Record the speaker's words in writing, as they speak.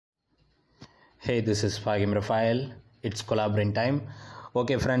Hey, this is Fahim Raphael. It's collaborating time.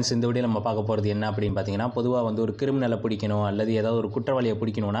 Okay friends, இந்த video நம்ம பார்க்க போகிறது என்ன அப்படின்னு பார்த்தீங்கன்னா, பொதுவாக வந்து ஒரு கிரிமினலை பிடிக்கணும் அல்லது ஏதாவது ஒரு குற்றவாளியை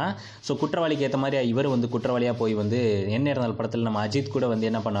பிடிக்கணும்னா, ஸோ குற்றவாளிக்கு ஏற்ற மாதிரி இவர் வந்து குற்றவாளியாக போய் வந்து என்ன இருந்தால் படத்தில் நம்ம அஜித் கூட வந்து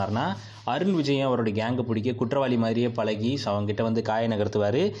என்ன பண்ணார்னா, அருண் விஜயும் அவருடைய கேங்கை பிடிக்க குற்றவாளி மாதிரியே பழகி ஸோ அவங்ககிட்ட வந்து காய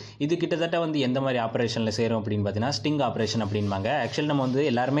நகர்த்துவார். இது கிட்டத்தட்ட வந்து எந்த மாதிரி ஆப்ரேஷனில் சேரும் அப்படின்னு பார்த்தீங்கன்னா, ஸ்டிங் ஆப்ரேஷன் அப்படின்பாங்க. ஆக்சுவலி நம்ம வந்து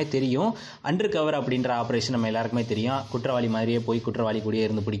எல்லாருமே தெரியும், அண்டர் கவர் அப்படின்ற ஆப்ரேஷன் நம்ம எல்லாருக்குமே தெரியும். குற்றவாளி மாதிரியே போய் குற்றவாளி கூடயே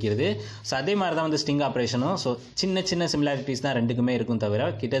இருந்து பிடிக்கிறது. ஸோ அதே மாதிரி தான் வந்து ஸ்டிங் ஆப்ரேஷனும். ஸோ சின்ன சின்ன சிமிலாரிட்டிஸ் தான் ரெண்டுக்குமே இருக்கும், தவிர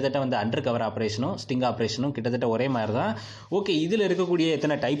கிட்டத்தட்ட வந்து அண்டர் கவர் ஆப்ரேஷனும் ஸ்டிங் ஆப்ரேஷனும் கிட்டத்தட்ட ஒரே மாதிரி தான். ஓகே, இதில் இருக்கக்கூடிய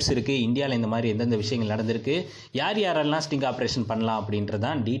எத்தனை டைப்ஸ் இருக்குது, இந்தியாவில் இந்த மாதிரி எந்தெந்த விஷயங்கள் நடந்திருக்கு, யார் யாரெல்லாம் ஸ்டிங் ஆப்ரேஷன் பண்ணலாம் அப்படின்றது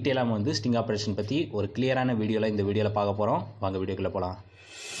தான் டீட்டெயிலாக வந்து ஸ்டிங் ஆப்ரேஷன் பற்றி ஒரு கிளியரான வீடியோவில் இந்த வீடியோவில் பார்க்க போகிறோம். வாங்க வீடியோக்குள்ளே போகலாம்.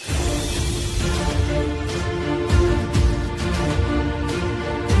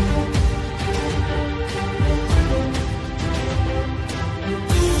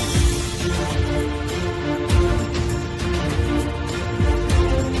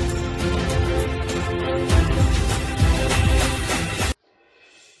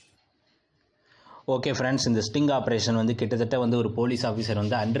 ஓகே ஃப்ரெண்ட்ஸ், இந்த ஸ்டிங் ஆப்ரேஷன் வந்து கிட்டத்தட்ட வந்து ஒரு போலீஸ் ஆஃபீஸர்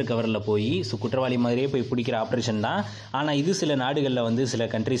வந்து அண்டர் கவரில் போய் ஸோ குற்றவாளி மாதிரியே போய் பிடிக்கிற ஆப்ரேஷன் தான். ஆனால் இது சில நாடுகளில் வந்து சில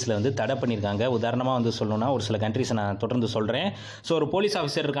கண்ட்ரீஸில் வந்து தடை பண்ணியிருக்காங்க. உதாரணமாக வந்து சொல்லணும்னா ஒரு சில கண்ட்ரீஸை நான் தொடர்ந்து சொல்கிறேன். ஸோ ஒரு போலீஸ்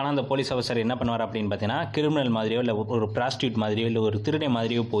ஆஃபீஸர் இருக்கானா, அந்த போலீஸ் ஆஃபீஸர் என்ன பண்ணுவார் அப்படின்னு பார்த்தீங்கன்னா, கிரிமினல் மாதிரியோ இல்லை ஒரு ப்ராஸ்டியூட் மாதிரியோ இல்லை ஒரு திருடை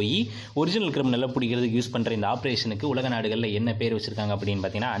மாதிரியோ போய் ஒரிஜினல் கிரிமினலை பிடிக்கிறதுக்கு யூஸ் பண்ணுற இந்த ஆப்ரேஷனுக்கு உலக நாடுகளில் என்ன பேர் வச்சிருக்காங்க அப்படின்னு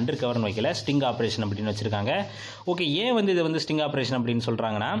பார்த்தீங்கன்னா, அண்டர் கவர்னு வைக்கல, ஸ்டிங் ஆப்ரேஷன் அப்படின்னு வச்சிருக்காங்க. ஓகே, ஏன் வந்து இதை வந்து ஸ்டிங் ஆப்ரேஷன் அப்படின்னு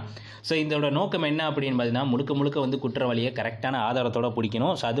சொல்கிறாங்கன்னா, ஸோ இதோட நோக்கம் என்ன அப்படின்னு பார்த்தீங்கன்னா, முழுக்க முழுக்க வந்து குற்றவாளியை கரெக்டான ஆதாரத்தோட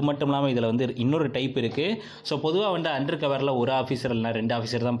பிடிக்கணும். ஸோ அது மட்டும் இல்லாமல் இதில் வந்து இன்னொரு டைப் இருக்குது. ஸோ பொதுவாக வந்து அண்டர் கவரில் ஒரு ஆஃபீஸர் இல்லைனா 2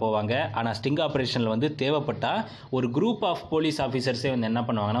 ஆஃபீஸர் தான் போவாங்க. ஆனால் ஸ்டிங் ஆப்ரேஷனில் வந்து தேவைப்பட்டால் ஒரு குரூப் ஆஃப் போலீஸ் ஆஃபீஸர்ஸே வந்து என்ன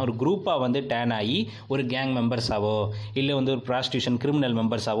பண்ணுவாங்கன்னா, ஒரு குரூப்பாக வந்து டேன் ஆகி ஒரு கேங் மெம்பர்ஸாவோ இல்லை வந்து ஒரு ப்ராஸ்டியூஷன் கிரிமினல்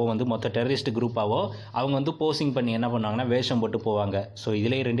மெம்பர்ஸாவோ வந்து மொத்த டெரரிஸ்ட் குரூப்பாவோ அவங்க வந்து போசிங் பண்ணி என்ன பண்ணுவாங்கன்னா, வேஷம் போட்டு போவாங்க. ஸோ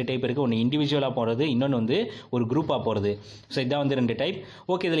இதிலே 2 டைப் இருக்குது. ஒன்று இண்டிவிஜுவலாக போகிறது, இன்னொன்று வந்து ஒரு குரூப்பாக போகிறது. ஸோ இதான் வந்து 2 டைப்.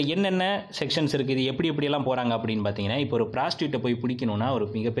 ஓகே, இதில் என்னென்ன செக்ஷன்ஸ் இருக்குது, இது எப்படியெல்லாம் போகிறாங்க அப்படின்னு பார்த்தீங்கன்னா, இப்போ ஒரு ப்ராஸ்டியூட்டை போய் பிடிக்கணும்னா, ஒரு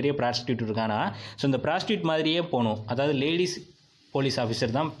மிகப்பெரிய ப்ராஸ்டியூட் இருக்கானா, ஸோ இந்த ப்ராஸ்டியூட் மாதிரியே போகணும். அதாவது லேடிஸ் போலீஸ்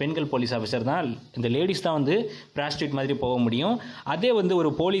ஆஃபீஸர் தான், பெண்கள் போலீஸ் ஆஃபீஸர் தான், இந்த லேடிஸ் தான் வந்து ப்ராஸ்டியூட் மாதிரி போக முடியும். அதே வந்து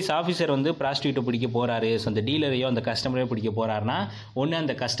ஒரு போலீஸ் ஆஃபீஸர் வந்து ப்ராஸ்டியூட்டை பிடிக்க போகிறாரு, ஸோ அந்த டீலரையோ அந்த கஸ்டமரையோ பிடிக்க போகிறாருன்னா, ஒன்று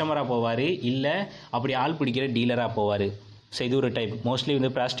அந்த கஸ்டமராக போவார், இல்லை அப்படி ஆள் பிடிக்கிற டீலராக போவார். ஸோ இது ஒரு டைப். மோஸ்ட்லி வந்து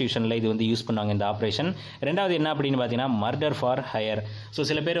ப்ராஸ்டியூஷனில் இது வந்து யூஸ் பண்ணுவாங்க இந்த ஆப்ரேஷன். ரெண்டாவது என்ன அப்படின்னு பார்த்தீங்கன்னா, மர்டர் ஃபார் ஹையர். ஸோ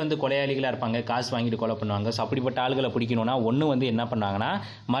சில பேர் வந்து கொலையாளிகளாக இருப்பாங்க, காசு வாங்கிட்டு கொலை பண்ணுவாங்க. ஸோ அப்படிப்பட்ட ஆளுகளை பிடிக்கணும்னா ஒன்று வந்து என்ன பண்ணாங்கன்னா,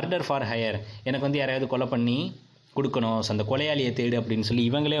 மர்டர் ஃபார் ஹையர், எனக்கு வந்து யாரையாவது கொலை பண்ணி கொடுக்கணும், ஸோ அந்த கொலையாளியை தேடு அப்படின்னு சொல்லி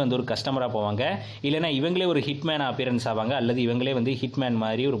இவங்களே வந்து ஒரு கஸ்டமராக போவாங்க. இல்லைனா இவங்களே ஒரு ஹிட்மேன் அப்பியரன்ஸ் ஆவாங்க, அல்லது இவங்களே வந்து ஹிட்மேன்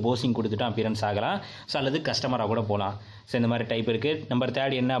மாதிரி ஒரு போசிங் கொடுத்துட்டு அப்பியரன்ஸ் ஆகலாம். ஸோ அல்லது கஸ்டமராக கூட போகலாம். ஸோ இந்த மாதிரி டைப் இருக்குது. நம்பர்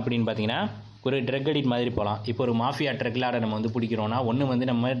 3 என்ன அப்படின்னு பார்த்தீங்கன்னா, ஒரு ட்ரக் அடிக்ட் மாதிரி போகலாம். இப்போ ஒரு மாஃபியா ட்ரக்லாட நம்ம வந்து பிடிக்கிறோன்னா, ஒன்று வந்து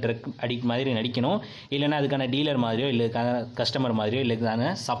நம்ம ட்ரக் அடிக்ட் மாதிரி நடிக்கணும், இல்லைனா அதுக்கான டீலர் மாதிரியோ இல்லை கஸ்டமர் மாதிரியோ இல்லை அதுக்கான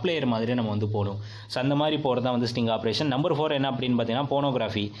சப்ளையர் மாதிரியோ நம்ம வந்து போகணும். ஸோ அந்த மாதிரி போகிறது தான் வந்து ஸ்டிங் ஆப்ரேஷன். நம்பர் 4 என்ன அப்படின்னு பார்த்தீங்கன்னா,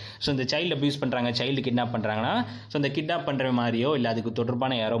 போனோகிராஃபி. ஸோ இந்த சைல்டு அப்யூஸ் பண்ணுறாங்க, சைல்டு கிட்னாப் பண்ணுறாங்கன்னா, ஸோ இந்த கிட்னாப் பண்ணுற மாதிரியோ இல்லை அதுக்கு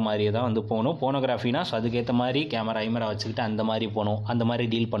தொடர்பான யாரோ மாதிரியோ தான் வந்து போகணும். போனோகிராஃபினா ஸோ அதுக்கேற்ற மாதிரி கேமரா வச்சுக்கிட்டு அந்த மாதிரி போகணும், அந்த மாதிரி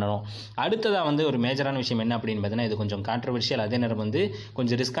டீல் பண்ணணும். அடுத்ததாக வந்து ஒரு மேஜரான விஷயம் என்ன அப்படின்னு பார்த்தீங்கன்னா, இது கொஞ்சம் கான்ட்ரவர்ஷியல், அதே நேரம் வந்து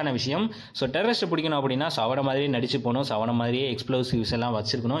கொஞ்சம் ரிஸ்க்கான விஷயம். ஸோ டெரரிஸ்ட் பிடிக்கணும் அப்படின்னா அவனை மாதிரியே நடிச்சு போகணும், ஸோ அவனை மாதிரியே எக்ஸ்ப்ளோசிவ்ஸ் எல்லாம்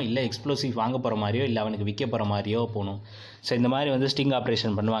வச்சிருக்கணும், இல்லை எக்ஸ்ப்ளோசிவ் வாங்க போகிற மாதிரியோ இல்லை அவனுக்கு விற்க போகிற மாதிரியோ போகணும். ஸோ இந்த மாதிரி வந்து ஸ்டிங்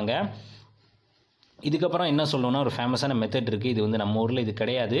ஆப்ரேஷன் பண்ணுவாங்க. இதுக்கப்புறம் என்ன சொல்லணும்னா, ஒரு ஃபேமஸான மெத்தட் இருக்குது. இது வந்து நம்ம ஊரில் இது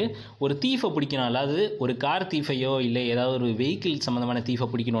கிடையாது. ஒரு தீஃபை பிடிக்கணும், அதாவது ஒரு கார் தீஃபையோ இல்லை ஏதாவது ஒரு வெஹிக்கிள் சம்மந்தமான தீஃபை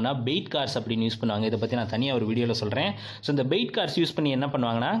பிடிக்கணும்னா பெயிட் கார்ஸ் அப்படின்னு யூஸ் பண்ணுவாங்க. இதை பற்றி நான் தனியாக ஒரு வீடியோவில் சொல்கிறேன். ஸோ இந்த பெயிட் கார்ஸ் யூஸ் பண்ணி என்ன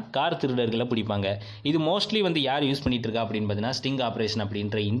பண்ணுவாங்கன்னா, கார் திருடர்களை பிடிப்பாங்க. இது மோஸ்ட்லி வந்து யார் யூஸ் பண்ணிட்டு இருக்கா அப்படின்னு பார்த்தீங்கன்னா, ஸ்டிங் ஆப்ரேஷன்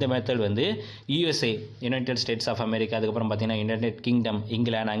அப்படின்ற இந்த மெத்தட் வந்து USA, United states of America, அதுக்கப்புறம் பார்த்தீங்கன்னா யுனைடெட் கிங்டம்,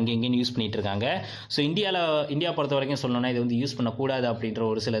 இங்கிலாந்து, அங்கெங்கேயும் யூஸ் பண்ணிட்டு இருக்காங்க. ஸோ இந்தியா பொறுத்த வரைக்கும் சொல்லணும்னா, இது வந்து யூஸ் பண்ணக்கூடாது அப்படின்ற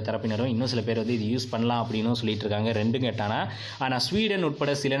ஒரு சில தரப்பினரும், இன்னும் சில பேர் வந்து இது யூஸ் பண்ணலாம் அப்படின்னு சொல்லிட்டு இருக்காங்க. ரெண்டும் கேட்டானா. ஆனால் ஸ்வீடன்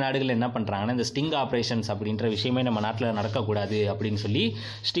உட்பட சில நாடுகள் என்ன பண்ணுறாங்கன்னா, இந்த ஸ்டிங் ஆப்ரேஷன்ஸ் அப்படின்ற விஷயமே நம்ம நாட்டில் நடக்கக்கூடாது அப்படின்னு சொல்லி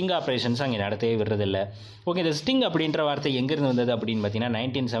ஸ்டிங் ஆப்ரேஷன்ஸ் அங்கே நடத்தவே விடுறதில்லை. ஓகே, இந்த ஸ்டிங் அப்படின்ற வார்த்தை எங்கேருந்து வந்தது அப்படின்னு பார்த்தீங்கன்னா,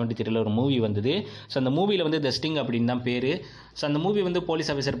 1973 ஒரு மூவி வந்தது. ஸோ அந்த மூவியில் வந்து த ஸ்டிங் அப்படின்னு தான் பேர். ஸோ அந்த மூவி வந்து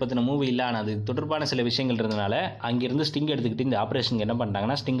போலீஸ் ஆஃபீஸர் பற்றின மூவி இல்லை, ஆனால் அது தொடர்பான சில விஷயங்கள் இருந்ததுனால அங்கேருந்து ஸ்டிங் எடுத்துக்கிட்டு இந்த ஆப்ரேஷனுக்கு என்ன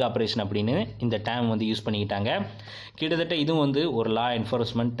பண்ணுறாங்கன்னா, ஸ்டிங் ஆப்ரேஷன் அப்படின்னு இந்த டேம் வந்து யூஸ் பண்ணிக்கிட்டாங்க. கிட்டத்தட்ட இதுவும் வந்து ஒரு லா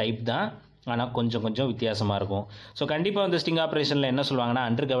என்ஃபோர்ஸ்மெண்ட் டைப் தான். ஆனால் கொஞ்சம் கொஞ்சம் வித்தியாசமாக இருக்கும். ஸோ கண்டிப்பாக வந்து ஸ்டிங் ஆப்ரேஷனில் என்ன சொல்லுவாங்கன்னா,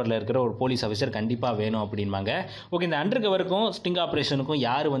 அண்டர் கவரில் இருக்கிற ஒரு போலீஸ் ஆஃபீஸர் கண்டிப்பாக வேணும் அப்படின்பாங்க. ஓகே, இந்த அண்டர் கவருக்கும் ஸ்டிங் ஆப்ரேஷனுக்கும்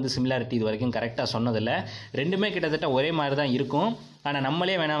யார் வந்து சிமிலாரிட்டி இது வரைக்கும் கரெக்டாக சொன்னதில்லை. ரெண்டுமே கிட்டத்தட்ட ஒரே மாதிரி தான் இருக்கும். ஆனால்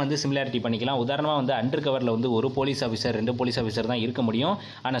நம்மளே வேணால் வந்து சிமிலாரிட்டி பண்ணிக்கலாம். உதாரணமாக வந்து அண்டர் கவரில் வந்து ஒரு போலீஸ் ஆஃபீஸர் 2 போலீஸ் ஆஃபீஸர் தான் இருக்க முடியும்.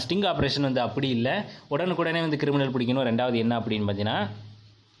 ஆனால் ஸ்டிங் ஆப்ரேஷன் வந்து அப்படி இல்லை. உடனுக்குடனே வந்து கிரிமினல் பிடிக்கணும். ரெண்டாவது என்ன அப்படின்னு பார்த்தீங்கன்னா,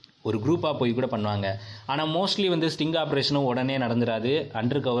 ஒரு குரூப்பாக போய் கூட பண்ணுவாங்க. ஆனால் மோஸ்ட்லி வந்து ஸ்டிங் ஆப்ரேஷனும் உடனே நடந்துடாது,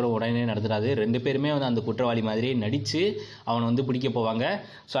 அண்டர் கவரும் உடனே நடந்துடாது. 2 பேருமே வந்து அந்த குற்றவாளி மாதிரியே நடித்து அவனை வந்து பிடிக்க போவாங்க.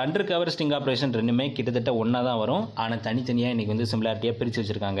 So under cover sting operation ரெண்டுமே கிட்டத்தட்ட ஒன்றா தான் வரும். ஆனால் தனித்தனியாக இன்றைக்கி வந்து சிமிலாரிட்டியாக பிரித்து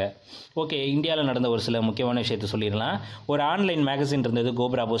வச்சுருக்காங்க. ஓகே, இந்தியாவில் நடந்த ஒரு சில முக்கியமான விஷயத்தை சொல்லிடலாம். ஒரு ஆன்லைன் மேகசின் இருந்தது,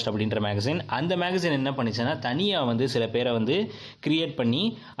 கோப்ரா போஸ்ட் அப்படின்ற மேகசின். அந்த மேகசின் என்ன பண்ணிச்சுன்னா, தனியாக வந்து சில பேரை வந்து கிரியேட் பண்ணி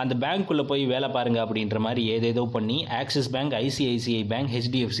அந்த பேங்க்குள்ளே போய் வேலை பாருங்கள் அப்படின்ற மாதிரி ஏதேதோ பண்ணி, axis bank, ICICI bank,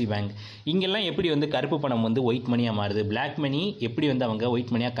 HDFC bank, இங்கெல்லாம் எப்படி வந்து கருப்பு பணம் வந்து ஒயிட் மணியாக மாறுது, பிளாக் மணி எப்படி வந்து அவங்க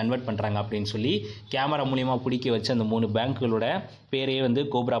ஒயிட் மணியாக கன்வெர்ட் பண்ணுறாங்க அப்படின்னு சொல்லி கேமரா மூலியமாக பிடிக்க வச்சு அந்த 3 பேங்க்குகளோட பேரையே வந்து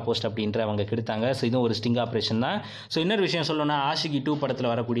கோப்ரா போஸ்ட் அப்படின்ற அவங்க கெடுத்தாங்க. ஸோ இதுவும் ஒரு ஸ்டிங் ஆப்ரேஷன் தான். ஸோ இன்னொரு விஷயம் சொல்லணும்னா, ஆஷிகி 2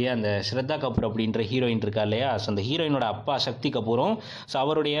 படத்தில் வரக்கூடிய அந்த ஸ்ரத்தா கபூர் அப்படின்ற ஹீரோயின் இருக்கா இல்லையா, ஸோ அந்த ஹீரோயினோட அப்பா சக்தி கபூரும், ஸோ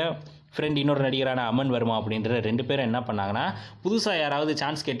அவருடைய ஃப்ரெண்ட் இன்னொரு நடிகரான அமன் வர்மா அப்படின்ற 2 பேரும் என்ன பண்ணாங்கன்னா, புதுசாக யாராவது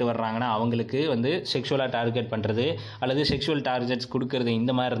சான்ஸ் கேட்டு வர்றாங்கன்னா அவங்களுக்கு வந்து செக்ஷுவலாக டார்கெட் பண்ணுறது அல்லது செக்ஷுவல் டார்கெட்ஸ் கொடுக்கறது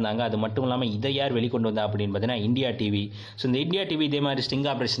இந்த மாதிரி இருந்தாங்க. அது மட்டும் இல்லாமல் இதை யார் வெளிக்கொண்டு வந்தா அப்படின்னு பார்த்தீங்கன்னா, இந்தியா டிவி. ஸோ இந்த இந்தியா டிவி இதே மாதிரி ஸ்டிங்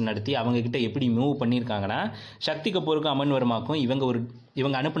ஆப்ரேஷன் நடத்தி அவங்கக்கிட்ட எப்படி மூவ் பண்ணியிருக்காங்கன்னா, சக்தி கபூருக்கும் அமன் வர்மாக்கும்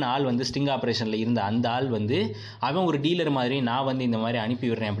இவங்க அனுப்பின ஆள் வந்து ஸ்டிங் ஆப்ரேஷனில் இருந்த அந்த ஆள் வந்து அவன் ஒரு டீலர் மாதிரி நான் வந்து இந்த மாதிரி அனுப்பி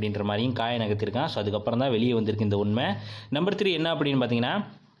விடுறேன் அப்படின்ற மாதிரியும் காய நகர்த்திருக்கான். ஸோ அதுக்கப்புறம் தான் வெளியே வந்திருக்கு இந்த உண்மை. நம்பர் 3 என்ன அப்படின்னு பார்த்தீங்கன்னா,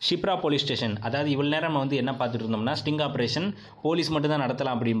 ஷிப்ரா போலீஸ் ஸ்டேஷன். அதாவது இவ்வளோ நேரம் நம்ம வந்து என்ன பார்த்துட்டு இருந்தோம்னா, ஸ்டிங் ஆப்ரேஷன் போலீஸ் மட்டும் தான்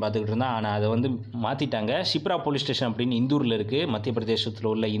நடத்தலாம் அப்படின்னு பார்த்துக்கிட்டு இருந்தோம். ஆனால் அதை வந்து மாற்றிட்டாங்க. ஷிப்ரா போலீஸ் ஸ்டேஷன் அப்படின்னு இந்தூரில் இருக்குது, மத்திய பிரதேசத்தில்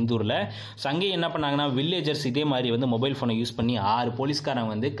உள்ள இந்தூரில். ஸோ அங்கேயும் என்ன பண்ணாங்கன்னா, வில்லேஜர்ஸ் இதே மாதிரி வந்து மொபைல் ஃபோனை யூஸ் பண்ணி 6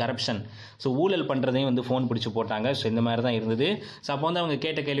 போலீஸ்காரங்க வந்து கரப்ஷன், ஸோ ஊழல் பண்ணுறதையும் வந்து ஃபோன் பிடிச்சி போட்டாங்க. ஸோ இந்த மாதிரி தான் இருந்தது. ஸோ அப்போ வந்து அவங்க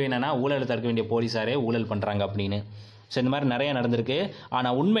கேட்ட கேள்வி என்னென்னா, ஊழலை தடுக்க வேண்டிய போலீஸாரே ஊழல் பண்ணுறாங்க அப்படின்னு. ஸோ இந்த மாதிரி நிறைய நடந்திருக்கு.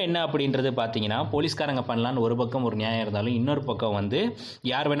 ஆனால் உண்மை என்ன அப்படின்றது பார்த்தீங்கன்னா, போலீஸ்காரங்க பண்ணலான்னு ஒரு பக்கம் ஒரு நியாயம் இருந்தாலும், இன்னொரு பக்கம் வந்து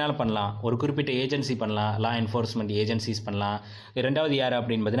யார் வேணாலும் பண்ணலாம். ஒரு குறிப்பிட்ட ஏஜென்சி பண்ணலாம், லா என்ஃபோர்ஸ்மெண்ட் ஏஜென்சிஸ் பண்ணலாம். ரெண்டாவது யார்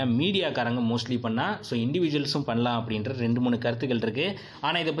அப்படின்னு பார்த்தீங்கன்னா, மீடியாக்காரங்க மோஸ்ட்லி பண்ணால், ஸோ இண்டிவிஜுவல்ஸும் பண்ணலாம் அப்படின்ற 2-3 கருத்துக்கள் இருக்குது.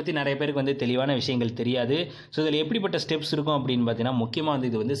 ஆனால் இதை பற்றி நிறைய பேருக்கு வந்து தெளிவான விஷயங்கள் தெரியாது. ஸோ இதில் எப்படிப்பட்ட ஸ்டெப்ஸ் இருக்கும் அப்படின்னு பார்த்தீங்கன்னா, முக்கியமாக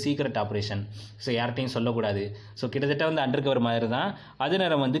வந்து இது வந்து சீக்ரெட் ஆப்ரேஷன். ஸோ யார்கிட்டையும் சொல்லக்கூடாது. ஸோ கிட்டத்தட்ட வந்து அண்டர் கவர் மாதிரி தான். அது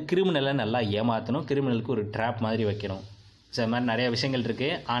நேரம் வந்து கிரிமினலை நல்லா ஏமாற்றணும், கிரிமினலுக்கு ஒரு ட்ராப் மாதிரி வைக்கணும். ஸோ இது மாதிரி நிறைய விஷயங்கள்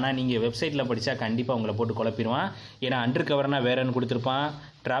இருக்குது. ஆனால் நீங்கள் வெப்சைட்டில் படித்தா கண்டிப்பாக உங்களை போட்டு குழப்பிடுவான். ஏன்னா அண்டர் கவர்னா வேறன்னு கொடுத்துருப்பான்,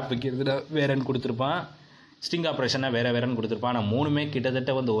 ட்ராப் வைக்கிறதுனா வேறன்னு கொடுத்துருப்பான், ஸ்டிங் ஆப்ரேஷனாக வேறன்னு கொடுத்துருப்பான். ஆனால் 3மே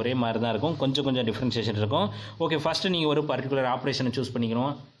கிட்டத்தட்ட வந்து ஒரே மாதிரி தான் இருக்கும். கொஞ்சம் டிஃப்ரென்ஷியேஷன் இருக்கும். ஓகே, ஃபஸ்ட்டு நீங்கள் ஒரு பர்டிகுலர் ஆப்ரேஷனை சூஸ்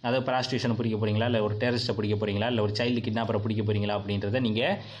பண்ணிக்கணும். அதாவது ப்ராஸ்டியூஷனை பிடிக்க போகிறீங்களா, இல்லை ஒரு டெரரிஸ்ட்டை பிடிக்க போகிறீங்களா, இல்லை ஒரு சைல்டு கிட்னாப்பரை பிடிக்க போகிறீங்களா அப்படின்றத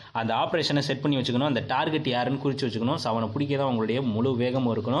நீங்கள் அந்த ஆப்ரேஷனை செட் பண்ணி வச்சுக்கணும். அந்த டார்கெட் யாருன்னு குறித்து வச்சுக்கணும். ஸோ அவனை பிடிக்க தான் உங்களுடைய முழு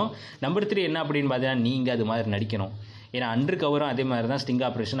வேகமும் இருக்கணும். நம்பர் 3 என்ன அப்படின்னு பார்த்தீங்கன்னா, நீங்கள் அது மாதிரி நடிக்கணும். ஏன்னா அண்டர் கவரும் அதே மாதிரி தான், ஸ்டிங்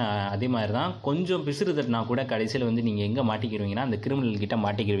ஆப்ரேஷன் அதே மாதிரி தான். கொஞ்சம் பிசுறு தட்டினா கூட கடைசியில் வந்து நீங்கள் எங்கே மாட்டிக்கிடுவீங்கன்னா, அந்த கிரிமினல்கிட்ட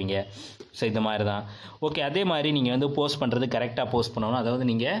மாட்டிக்கிடுவீங்க. ஸோ இந்த மாதிரி தான். ஓகே, அதே மாதிரி நீங்கள் வந்து போஸ்ட் பண்ணுறது கரெக்டாக போஸ்ட் பண்ணணும். அதாவது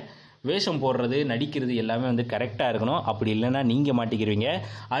நீங்கள் வேஷம் போடுறது, நடிக்கிறது எல்லாமே வந்து கரெக்டாக இருக்கணும். அப்படி இல்லைன்னா நீங்கள் மாட்டிக்கிடுவீங்க.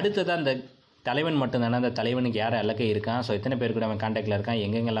 அடுத்ததான் அந்த தலைவன் மட்டும்தானே, அந்த தலைவனுக்கு யார் அலக்கை இருக்கான், ஸோ எத்தனை பேர் கூட அவன் கான்டாக்டில் இருக்கான்,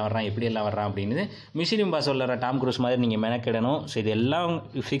 எங்கெங்கெல்லாம் வர்றான், எப்படியெல்லாம் வர்றான் அப்படின்னு மிஷன் இம்பாசிபிள் வர டாம் க்ரூஸ் மாதிரி நீங்கள் மெனக்கிடணும். ஸோ இதெல்லாம்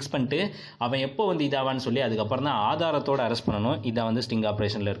ஃபிக்ஸ் பண்ணிட்டு அவன் எப்போ வந்து இதாவான்னு சொல்லி அதுக்கப்புறம் தான் ஆதாரத்தோடு அரெஸ்ட் பண்ணணும். இதான் வந்து ஸ்டிங்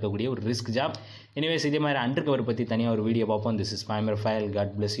ஆப்ரேஷனில் இருக்கக்கூடிய ஒரு ரிஸ்க் ஜாப். எனிவேஸ் இதே மாதிரி அண்டர் கவர் பற்றி தனியாக ஒரு வீடியோ பார்ப்போம். This is Faheem Raphael.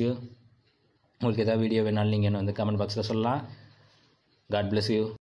 God bless you. உங்களுக்கு எதாவது வீடியோ வேணாலும் நீங்கள் வந்து கமெண்ட் பாக்ஸில் சொல்லலாம். God bless you.